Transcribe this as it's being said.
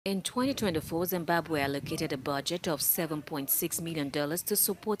In 2024, Zimbabwe allocated a budget of $7.6 million to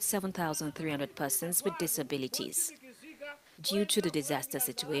support 7,300 persons with disabilities. Due to the disaster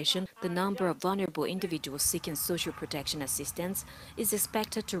situation, the number of vulnerable individuals seeking social protection assistance is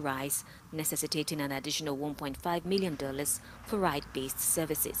expected to rise, necessitating an additional $1.5 million for right-based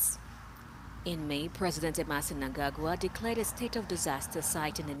services. In May, President Emerson Mnangagwa declared a state of disaster,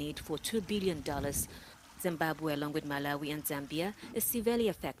 citing the need for $2 billion. Zimbabwe, along with Malawi and Zambia, is severely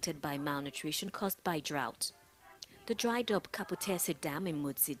affected by malnutrition caused by drought. The dried-up Kaputesi Dam in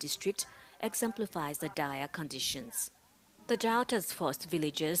Mudzi district exemplifies the dire conditions. The drought has forced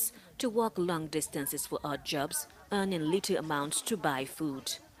villagers to walk long distances for odd jobs, earning little amounts to buy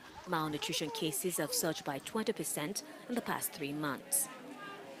food. Malnutrition cases have surged by 20% in the past 3 months.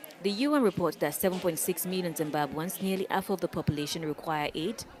 The UN reports that 7.6 million Zimbabweans, nearly half of the population, require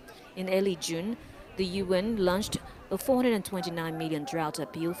aid. In early June, the UN launched a $429 million drought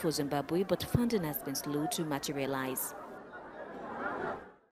appeal for Zimbabwe, but funding has been slow to materialize.